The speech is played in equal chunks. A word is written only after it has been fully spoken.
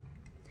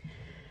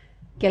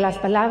Que las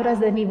palabras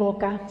de mi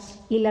boca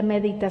y la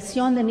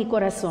meditación de mi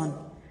corazón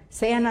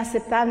sean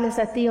aceptables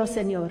a ti, oh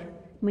Señor,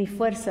 mi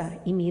fuerza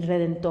y mi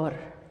redentor.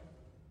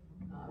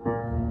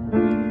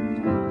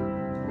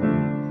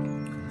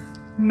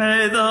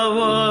 May the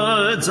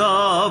words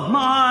of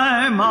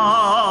my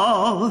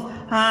mouth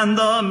and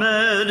the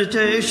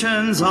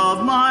meditations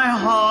of my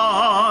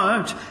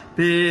heart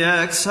be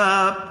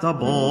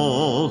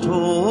acceptable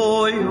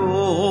to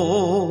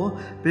you,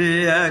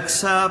 be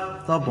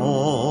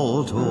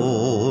acceptable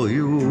to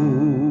you.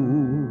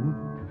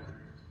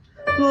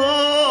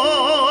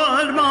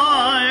 Lord,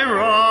 my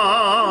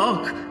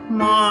rock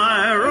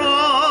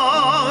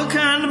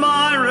and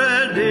my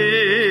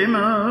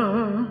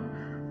redeemer,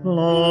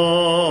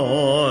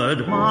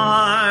 Lord,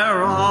 my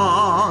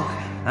rock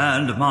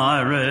and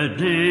my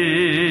redeemer.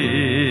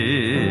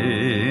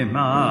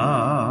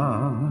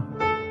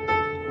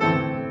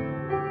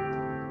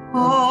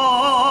 Amen.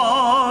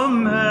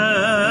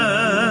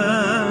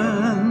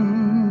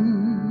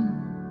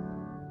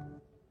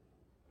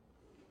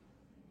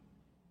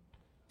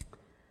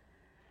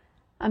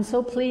 I'm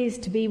so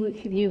pleased to be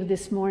with you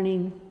this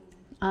morning.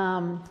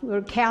 We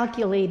were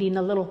calculating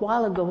a little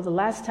while ago. The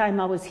last time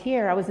I was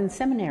here, I was in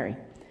seminary.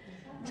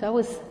 So that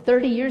was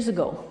 30 years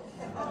ago.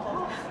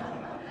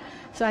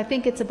 So I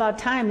think it's about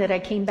time that I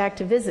came back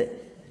to visit.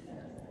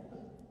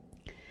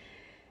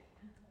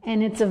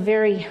 And it's a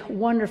very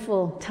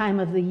wonderful time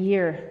of the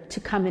year to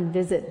come and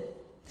visit.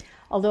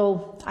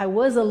 Although I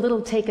was a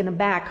little taken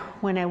aback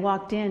when I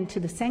walked into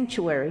the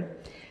sanctuary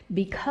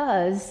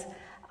because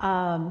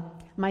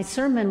my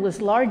sermon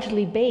was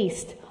largely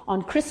based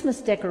on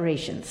Christmas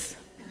decorations.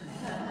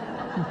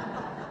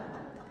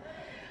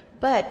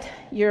 But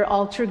your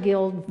altar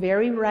guild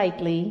very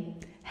rightly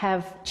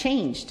have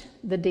changed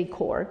the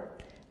decor,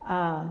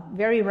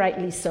 very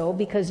rightly so,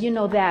 because you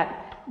know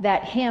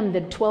that hymn,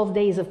 the 12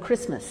 Days of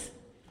Christmas,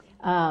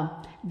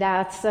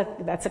 that's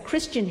a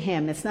Christian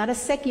hymn. It's not a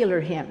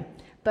secular hymn,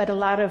 but a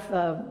lot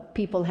of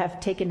people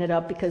have taken it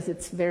up because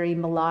it's very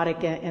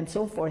melodic and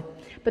so forth.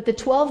 But the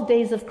 12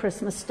 Days of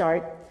Christmas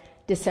start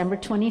December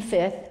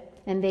 25th,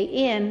 and they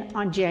end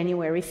on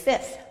January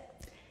 5th.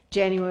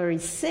 January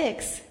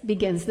 6th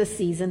begins the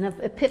season of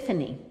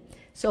Epiphany.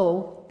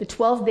 So the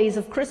 12 days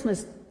of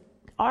Christmas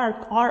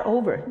are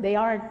over. They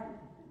are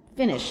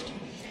finished.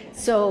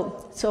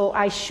 So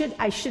I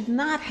should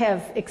not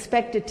have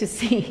expected to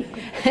see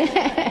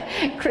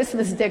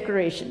Christmas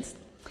decorations.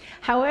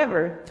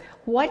 However,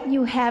 what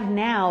you have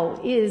now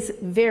is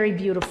very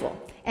beautiful,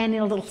 and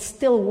it'll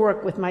still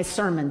work with my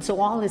sermon,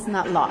 so all is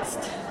not lost.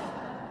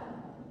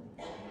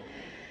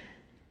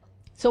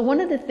 So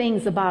one of the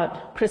things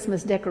about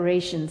Christmas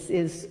decorations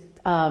is,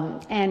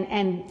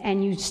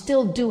 and you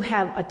still do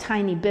have a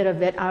tiny bit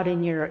of it out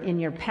in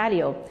your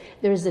patio.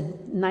 There's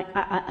an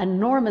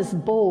enormous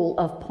bowl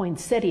of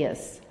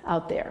poinsettias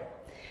out there.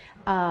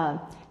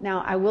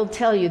 Now I will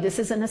tell you, this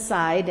is an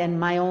aside and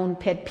my own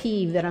pet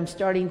peeve that I'm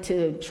starting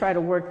to try to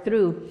work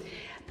through.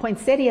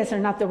 Poinsettias are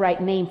not the right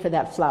name for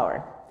that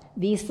flower.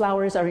 These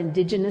flowers are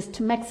indigenous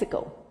to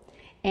Mexico,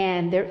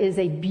 and there is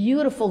a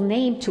beautiful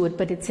name to it,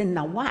 but it's in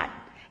Nahuatl.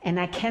 And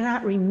I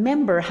cannot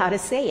remember how to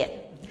say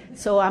it.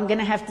 So I'm going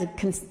to have to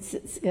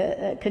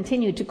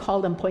continue to call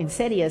them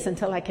poinsettias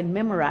until I can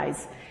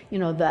memorize,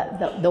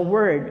 the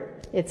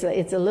word. It's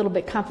a little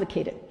bit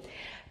complicated.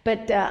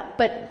 But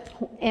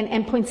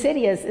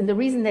poinsettias, and the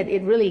reason that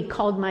it really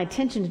called my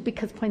attention is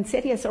because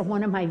poinsettias are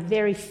one of my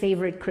very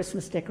favorite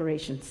Christmas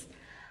decorations.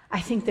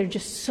 I think they're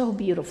just so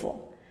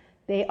beautiful.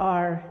 They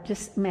are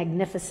just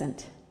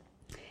magnificent.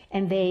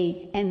 And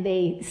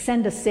they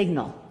send a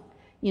signal,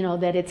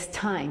 that it's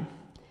time.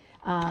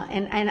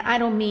 And I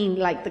don't mean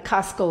like the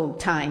Costco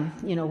time,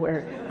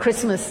 where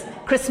Christmas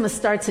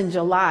starts in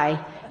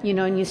July,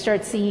 and you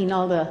start seeing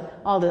all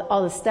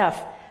the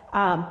stuff.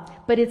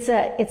 But it's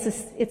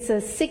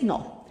a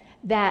signal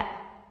that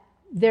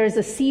there's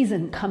a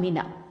season coming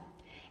up,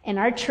 and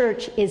our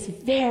church is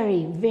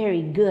very,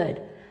 very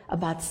good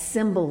about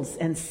symbols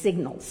and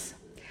signals.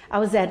 I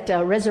was at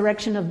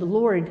Resurrection of the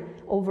Lord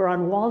over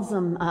on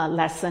Walsham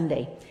last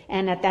Sunday,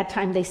 and at that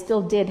time they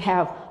still did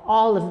have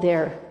all of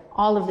their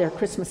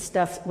Christmas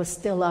stuff was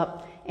still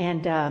up,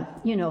 and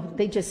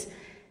they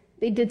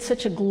did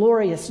such a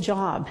glorious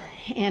job.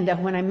 And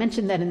when I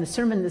mentioned that in the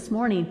sermon this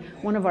morning,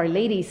 one of our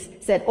ladies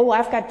said, "Oh,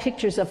 I've got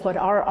pictures of what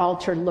our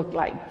altar looked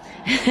like."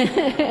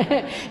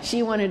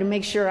 She wanted to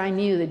make sure I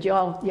knew that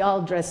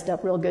y'all dressed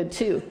up real good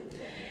too.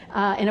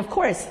 And of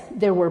course,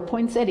 there were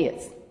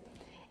poinsettias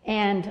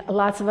and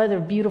lots of other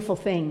beautiful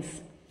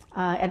things.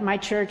 At my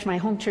church, my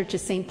home church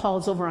is St.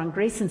 Paul's over on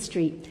Grayson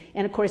Street.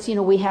 And of course,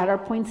 we had our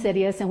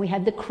poinsettias and we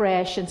had the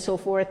creche and so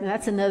forth. And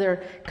that's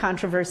another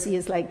controversy,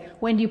 is like,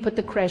 when do you put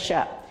the creche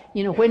up?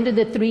 When do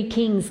the three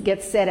kings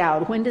get set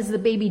out? When does the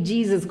baby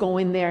Jesus go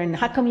in there? And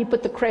how come you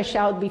put the creche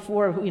out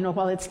before,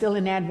 while it's still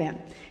in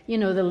Advent?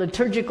 The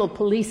liturgical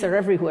police are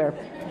everywhere.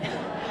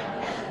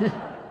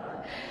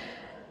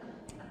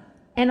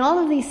 And all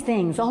of these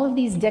things, all of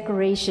these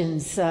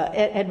decorations,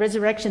 at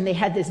Resurrection, they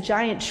had this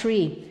giant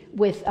tree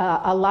with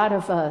a lot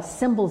of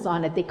symbols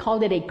on it. They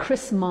called it a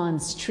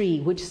Christmas tree,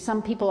 which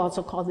some people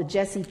also call the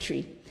Jesse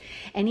tree.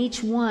 And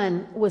each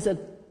one was a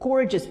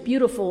gorgeous,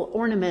 beautiful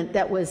ornament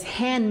that was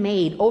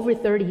handmade over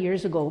 30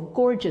 years ago.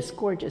 Gorgeous,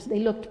 gorgeous. They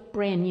looked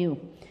brand new.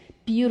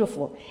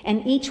 Beautiful.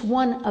 And each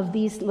one of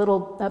these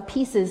little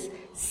pieces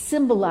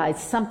symbolized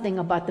something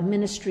about the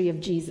ministry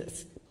of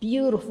Jesus.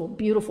 Beautiful,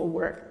 beautiful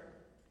work.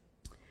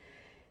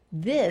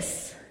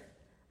 This,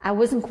 I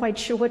wasn't quite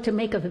sure what to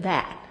make of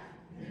that.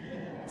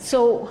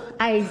 So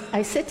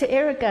I said to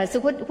Erica, I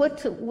said, what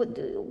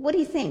do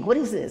you think? What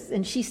is this?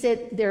 And she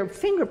said, they're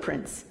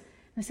fingerprints.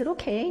 I said,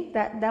 okay,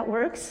 that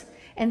works.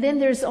 And then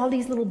there's all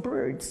these little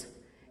birds.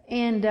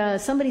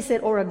 And somebody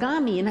said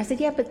origami. And I said,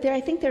 yeah, but I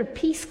think they're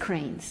peace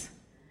cranes.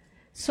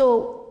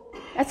 So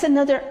that's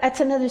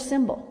another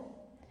symbol.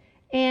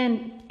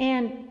 And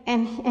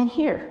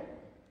here,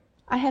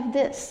 I have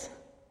this.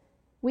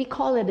 We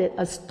call it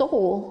a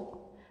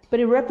stole, but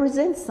it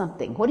represents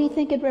something. What do you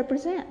think it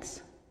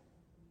represents?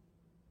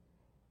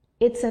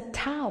 It's a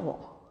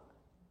towel.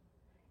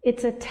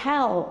 It's a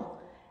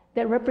towel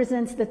that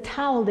represents the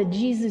towel that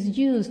Jesus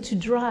used to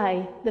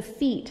dry the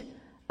feet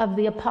of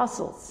the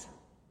apostles,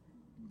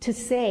 to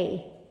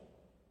say,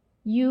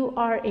 you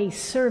are a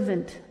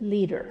servant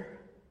leader.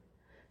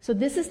 So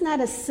this is not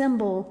a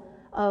symbol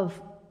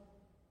of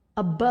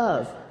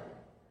above,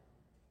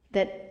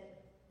 that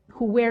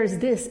who wears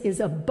this is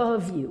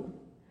above you,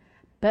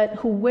 but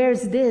who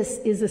wears this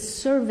is a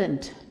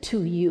servant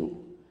to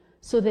you,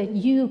 so that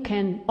you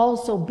can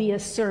also be a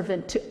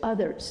servant to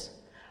others.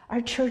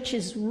 Our church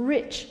is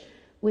rich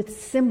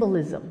with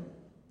symbolism,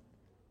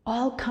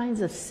 all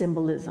kinds of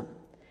symbolism.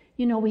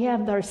 You know, we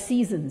have our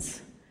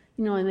seasons,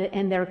 you know,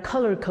 and they're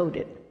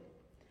color-coded,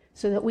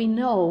 so that we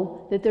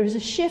know that there's a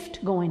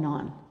shift going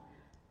on.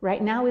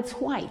 Right now it's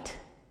white.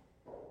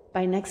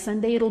 By next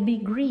Sunday it'll be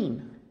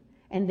green.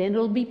 And then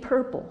it'll be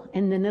purple.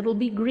 And then it'll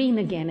be green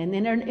again. And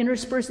then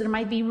interspersed there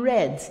might be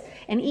reds.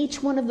 And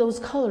each one of those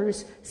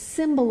colors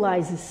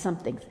symbolizes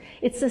something.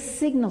 It's a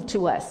signal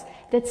to us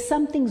that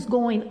something's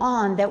going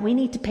on that we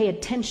need to pay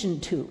attention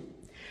to.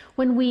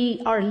 When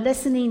we are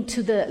listening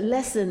to the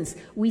lessons,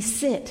 we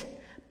sit.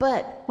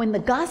 But when the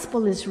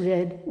gospel is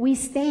read, we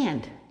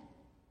stand.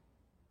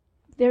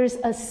 There's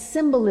a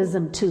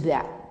symbolism to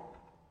that.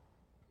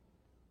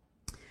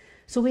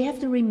 So we have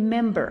to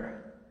remember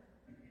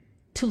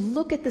to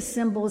look at the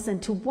symbols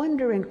and to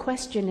wonder and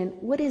question, and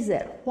what is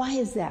it? Why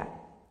is that?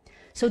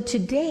 So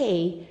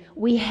today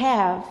we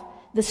have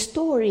the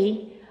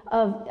story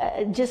of,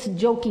 just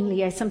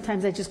jokingly,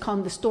 sometimes I just call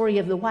them the story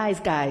of the wise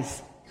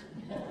guys.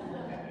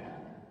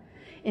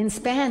 In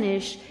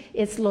Spanish,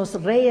 it's Los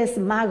Reyes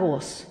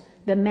Magos,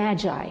 the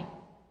Magi.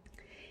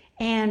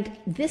 And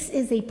this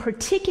is a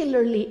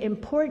particularly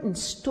important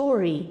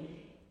story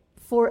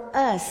for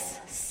us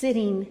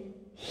sitting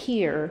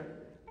here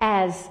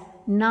as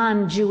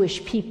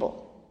non-Jewish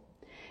people,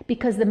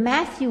 because the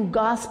Matthew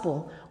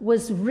Gospel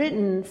was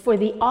written for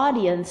the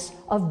audience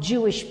of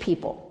Jewish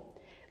people.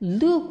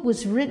 Luke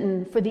was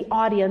written for the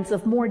audience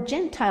of more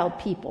Gentile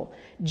people.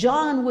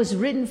 John was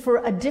written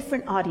for a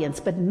different audience,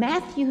 but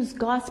Matthew's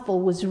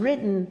Gospel was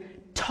written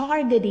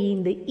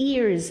targeting the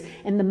ears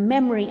and the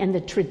memory and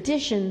the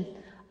tradition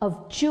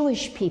of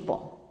Jewish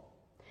people.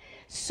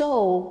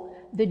 So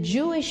the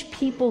Jewish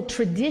people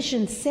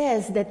tradition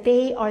says that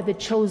they are the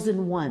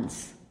chosen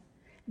ones.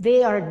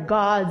 They are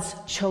God's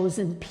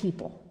chosen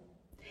people.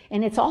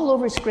 And it's all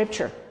over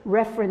Scripture,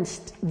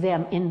 referenced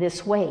them in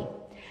this way.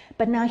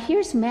 But now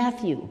here's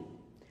Matthew,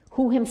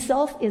 who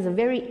himself is a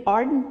very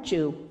ardent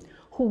Jew,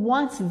 who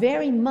wants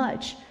very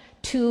much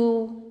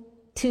to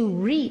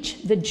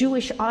reach the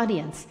Jewish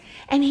audience.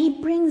 And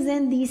he brings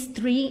in these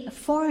three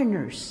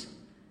foreigners,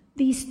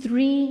 these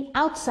three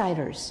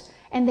outsiders.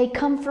 And they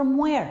come from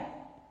where?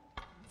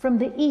 From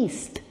the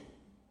east.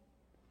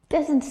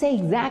 Doesn't say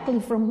exactly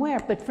from where,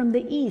 but from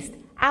the east,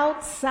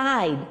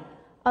 outside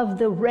of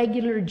the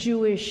regular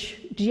Jewish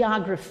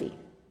geography.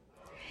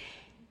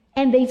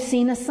 And they've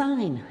seen a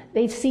sign,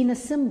 they've seen a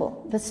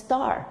symbol, the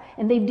star,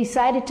 and they've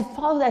decided to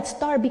follow that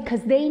star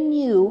because they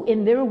knew,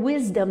 in their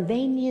wisdom,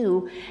 they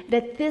knew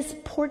that this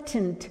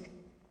portended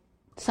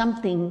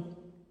something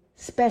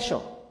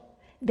special.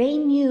 They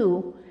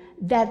knew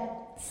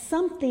that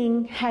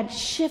something had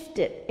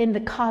shifted in the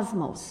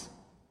cosmos.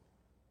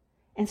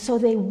 And so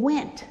they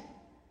went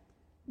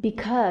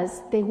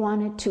because they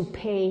wanted to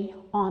pay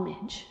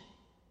homage.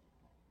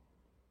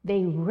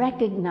 They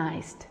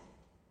recognized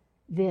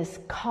this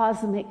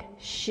cosmic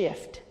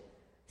shift.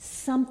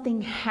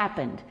 Something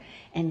happened,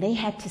 and they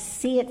had to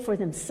see it for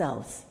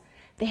themselves.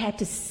 They had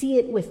to see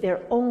it with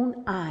their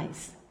own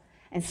eyes.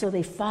 And so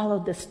they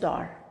followed the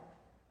star,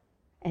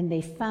 and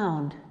they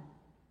found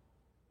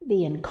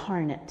the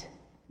incarnate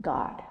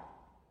God.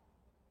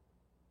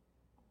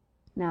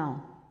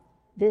 Now,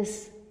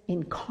 this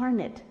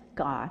incarnate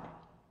God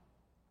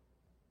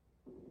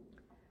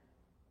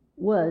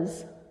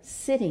was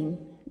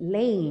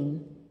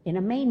laying in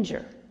a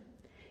manger.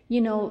 You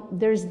know,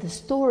 there's the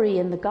story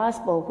in the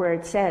gospel where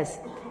it says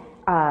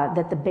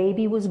that the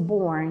baby was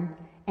born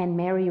and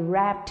Mary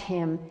wrapped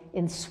him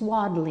in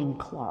swaddling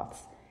cloths.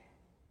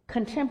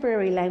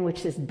 Contemporary language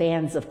says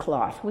bands of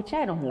cloth, which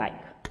I don't like.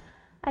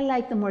 I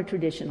like the more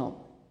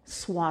traditional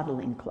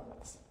swaddling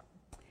cloths.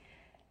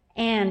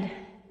 And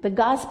the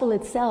gospel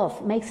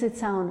itself makes it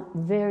sound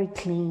very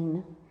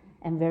clean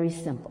and very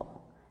simple.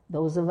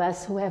 Those of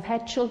us who have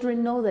had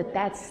children know that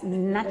that's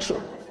not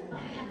true.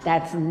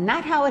 That's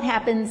not how it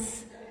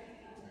happens.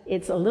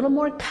 It's a little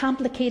more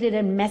complicated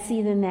and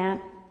messy than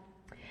that.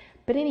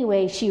 But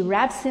anyway, she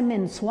wraps him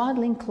in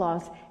swaddling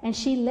cloths and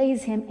she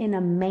lays him in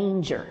a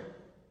manger.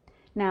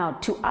 Now,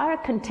 to our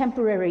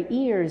contemporary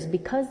ears,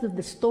 because of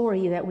the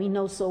story that we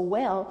know so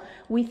well,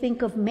 we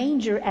think of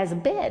manger as a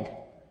bed,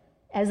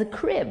 as a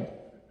crib.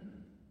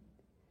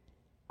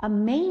 A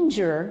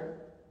manger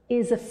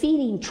is a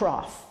feeding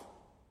trough.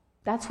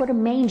 That's what a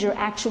manger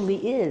actually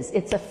is.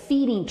 It's a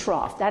feeding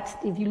trough. That's,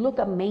 if you look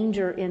up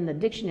manger in the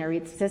dictionary,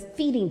 it says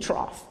feeding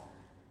trough.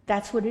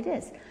 That's what it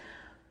is.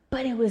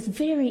 But it was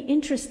very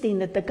interesting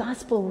that the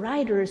gospel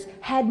writers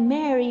had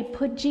Mary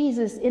put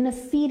Jesus in a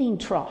feeding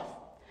trough,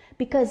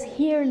 because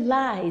here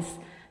lies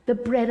the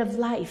bread of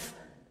life.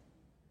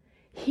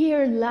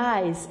 Here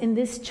lies in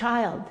this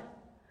child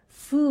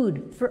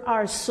food for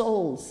our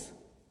souls.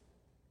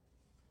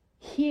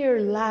 Here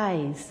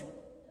lies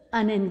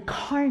an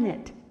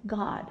incarnate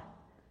God.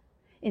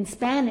 In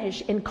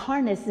Spanish,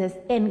 incarnate is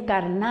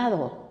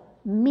encarnado,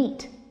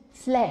 meat,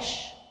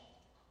 flesh,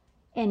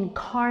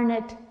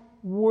 incarnate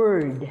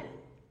word.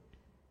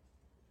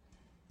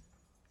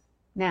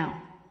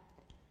 Now,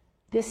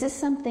 this is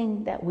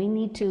something that we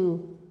need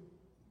to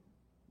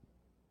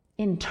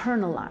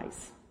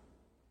internalize.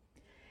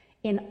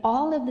 In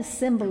all of the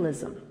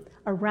symbolism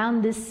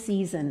around this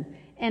season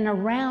and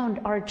around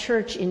our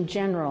church in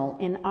general,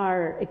 in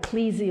our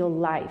ecclesial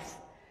life,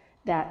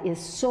 that is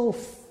so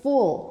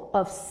full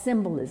of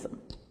symbolism.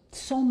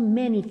 So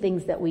many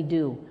things that we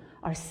do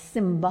are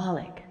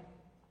symbolic.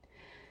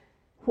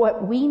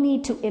 What we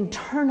need to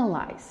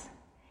internalize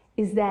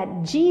is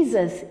that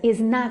Jesus is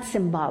not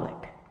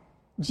symbolic.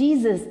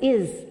 Jesus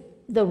is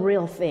the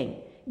real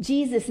thing.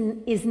 Jesus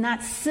is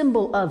not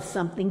symbol of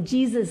something.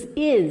 Jesus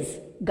is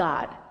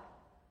God.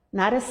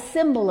 Not a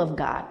symbol of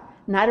God,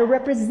 not a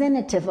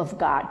representative of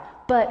God,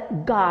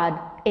 but God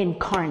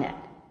incarnate.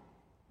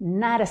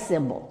 Not a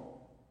symbol.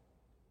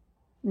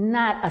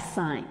 Not a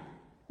sign,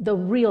 the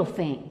real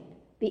thing,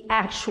 the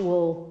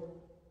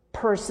actual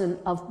person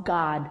of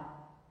God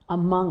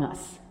among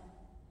us.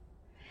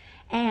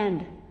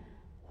 And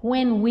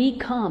when we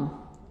come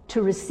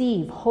to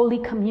receive Holy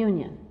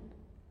Communion,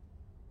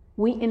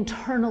 we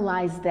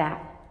internalize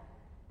that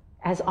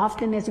as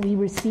often as we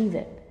receive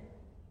it.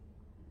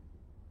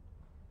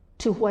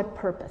 To what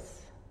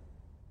purpose?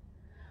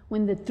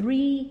 When the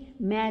three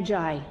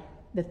magi,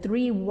 the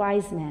three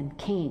wise men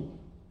came,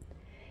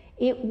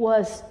 it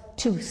was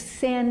to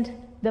send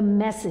the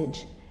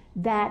message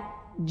that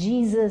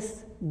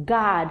Jesus,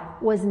 God,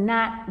 was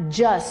not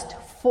just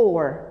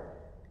for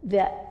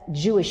the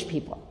Jewish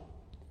people,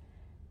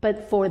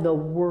 but for the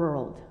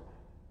world,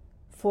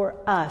 for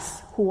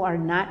us who are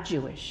not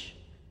Jewish,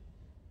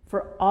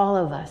 for all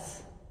of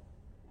us.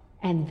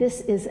 And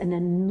this is an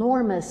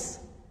enormous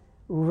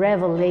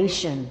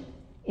revelation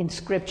in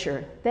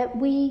Scripture that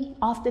we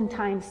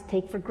oftentimes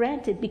take for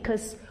granted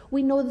because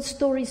we know the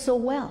story so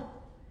well.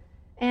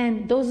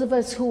 And those of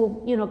us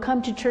who,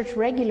 come to church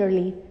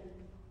regularly,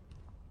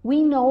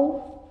 we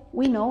know,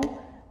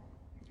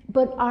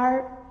 but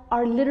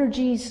our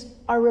liturgies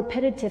are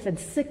repetitive and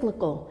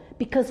cyclical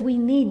because we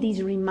need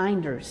these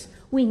reminders.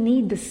 We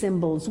need the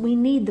symbols. We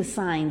need the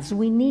signs.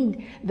 We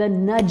need the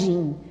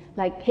nudging,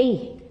 like,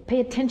 hey,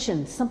 pay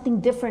attention. Something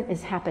different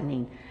is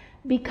happening.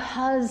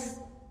 Because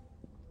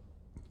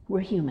we're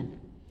human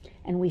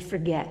and we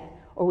forget,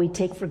 or we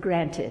take for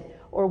granted,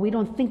 or we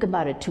don't think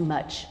about it too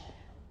much.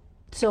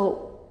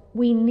 So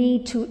we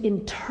need to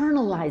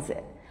internalize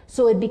it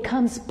so it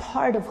becomes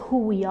part of who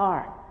we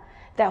are.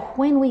 That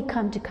when we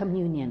come to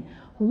communion,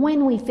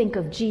 when we think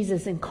of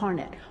Jesus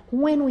incarnate,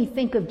 when we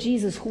think of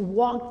Jesus who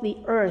walked the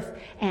earth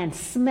and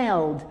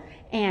smelled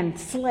and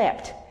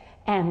slept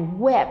and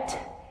wept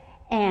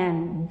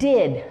and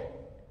did,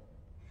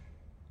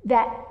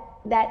 that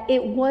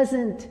it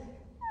wasn't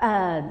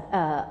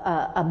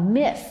a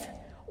myth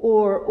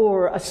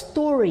or a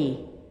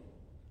story.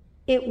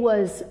 It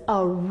was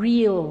a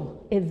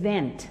real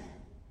event.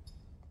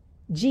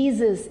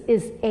 Jesus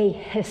is a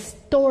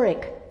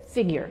historic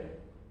figure,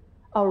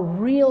 a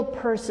real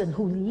person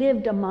who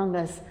lived among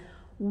us,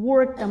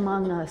 worked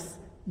among us,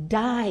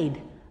 died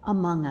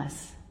among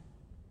us.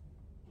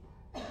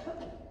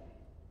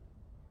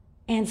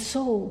 And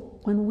so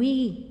when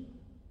we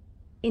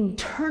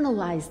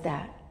internalize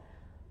that,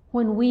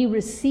 when we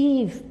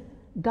receive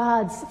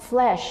God's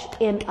flesh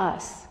in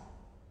us,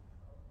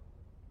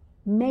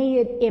 may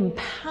it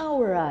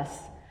empower us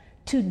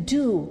to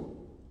do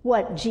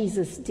what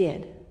Jesus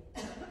did.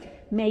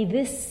 May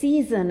this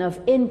season of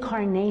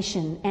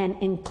incarnation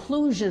and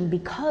inclusion,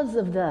 because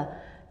of the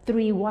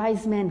three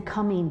wise men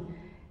coming,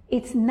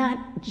 it's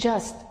not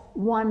just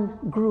one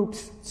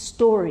group's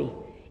story.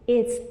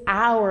 It's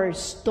our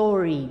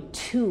story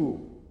too.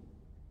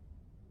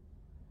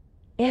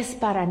 Es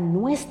para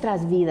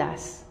nuestras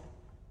vidas,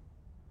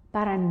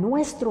 para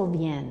nuestro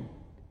bien,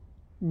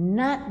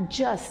 not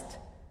just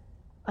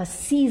a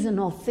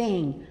seasonal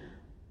thing.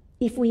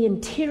 If we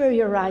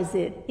interiorize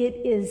it, it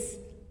is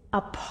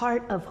a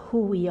part of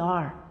who we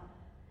are.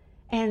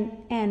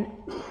 And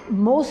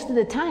most of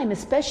the time,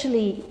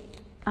 especially,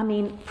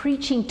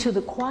 preaching to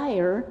the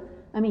choir,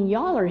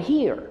 y'all are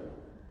here.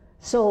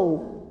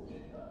 So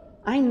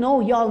I know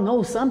y'all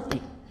know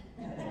something.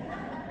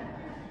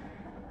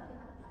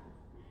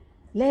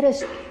 Let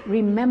us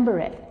remember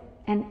it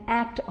and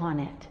act on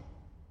it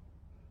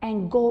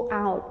and go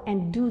out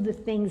and do the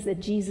things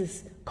that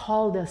Jesus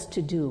called us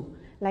to do.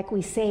 Like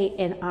we say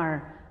in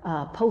our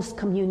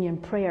post-communion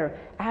prayer,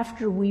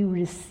 after we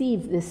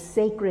receive this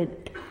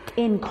sacred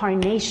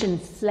incarnation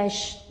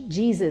flesh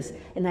Jesus.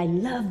 And I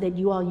love that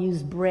you all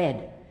use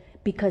bread,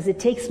 because it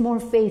takes more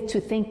faith to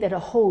think that a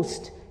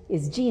host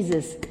is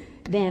Jesus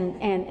than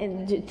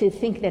and to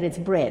think that it's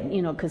bread,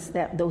 because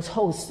those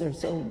hosts are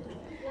so...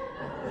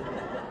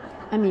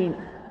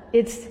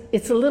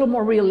 it's a little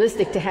more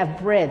realistic to have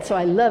bread, so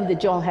I love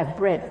that y'all have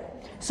bread.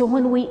 So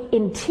when we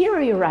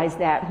interiorize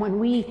that, when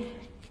we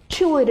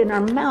chew it in our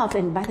mouth,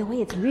 and by the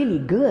way, it's really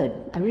good.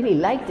 I really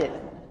liked it.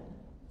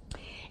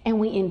 And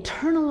we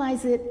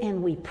internalize it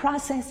and we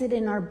process it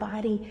in our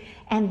body,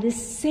 and this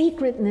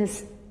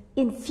sacredness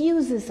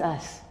infuses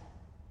us,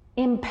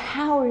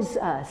 empowers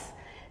us.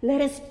 Let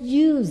us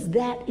use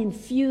that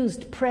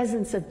infused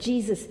presence of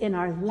Jesus in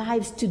our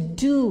lives to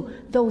do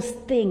those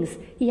things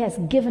He has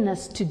given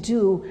us to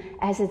do,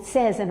 as it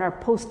says in our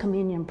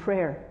post-communion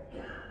prayer.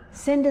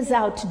 Send us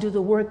out to do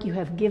the work you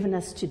have given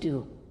us to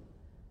do.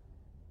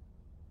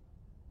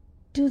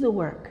 Do the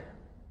work.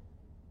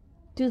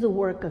 Do the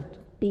work of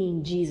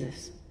being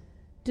Jesus.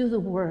 Do the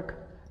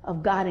work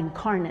of God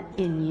incarnate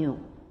in you.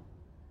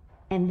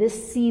 And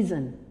this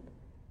season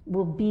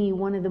will be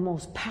one of the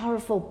most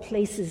powerful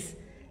places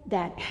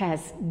that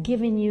has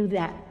given you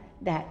that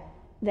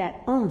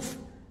oomph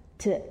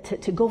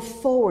to go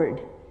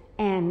forward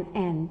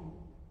and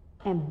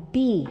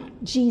be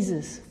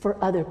Jesus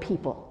for other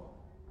people.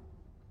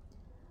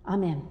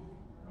 Amen.